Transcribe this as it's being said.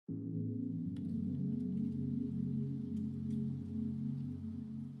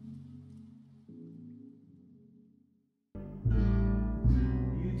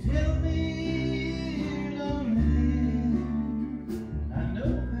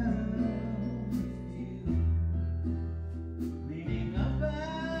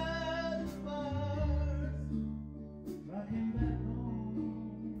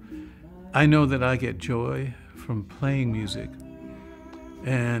I know that I get joy from playing music,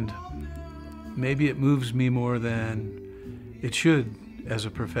 and maybe it moves me more than it should as a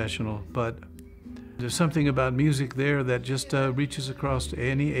professional, but there's something about music there that just reaches across to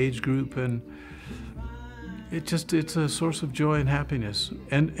any age group, and it's a source of joy and happiness,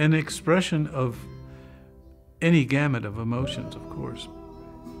 and an expression of any gamut of emotions, of course,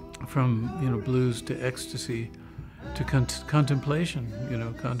 from blues to ecstasy to contemplation,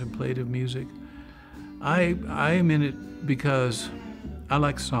 contemplative music. I'm in it because I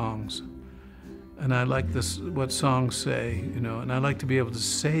like songs, and I like what songs say, and I like to be able to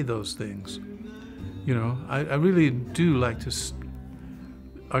say those things. I really do like to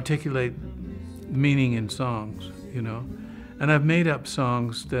articulate meaning in songs, and I've made up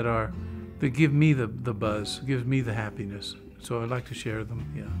songs that give me the buzz, give me the happiness. So I like to share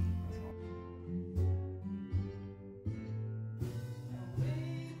them, yeah.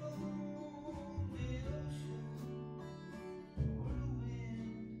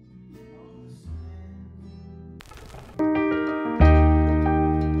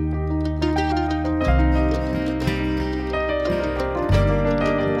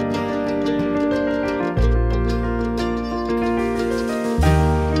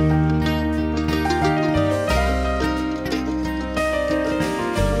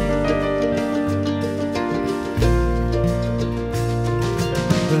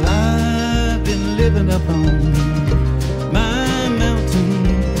 Up on my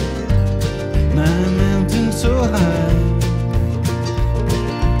mountain so high.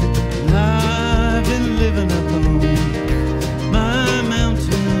 I've been living up on my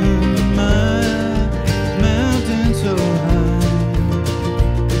mountain so high.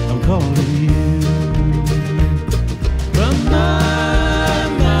 I'm calling you from my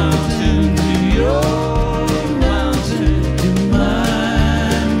mountain to your mountain, to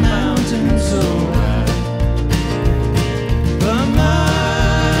my mountain so high. From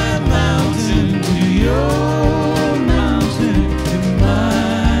my mountain to your mountain, to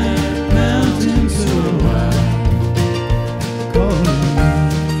my mountain so high, calling you.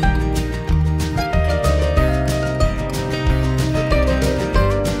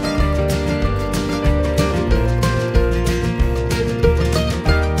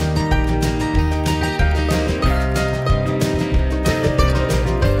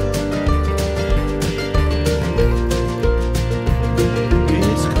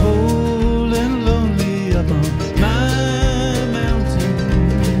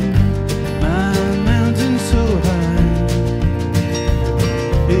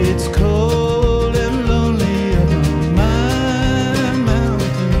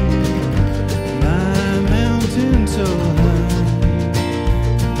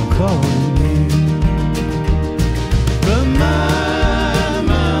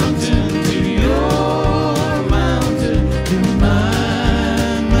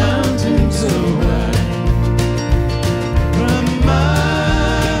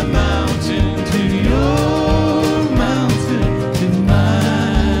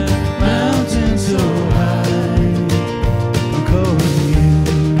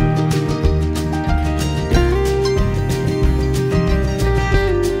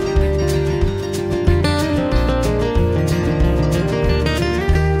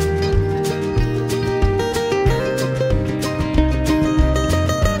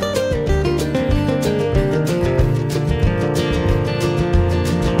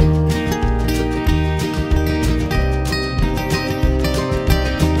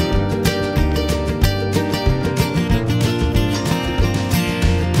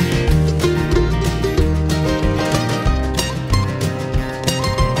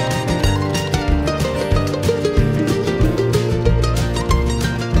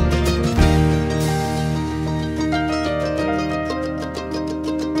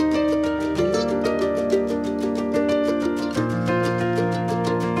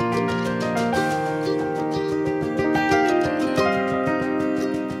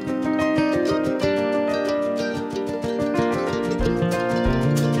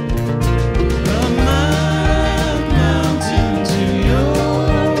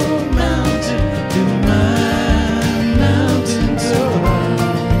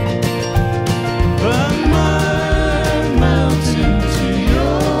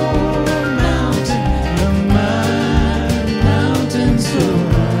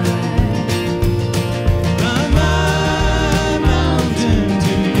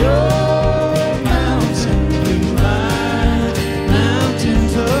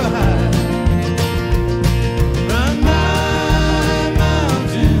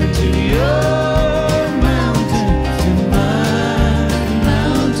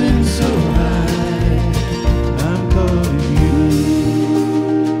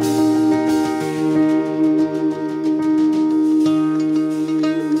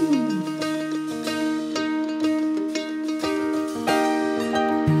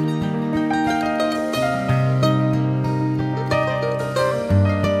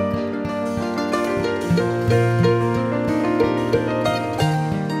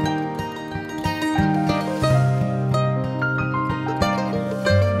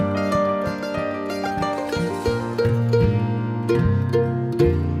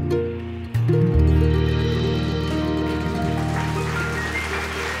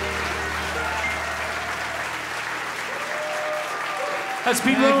 That's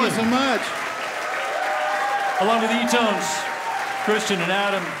Pete Thank Rowan. you so much. Along with eTown's Christian and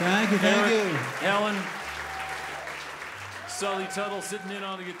Adam. Thank you, Eric, Helen, Sully Tuttle sitting in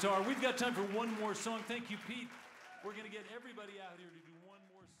on the guitar. We've got time for one more song. Thank you, Pete. We're going to get everybody out here to do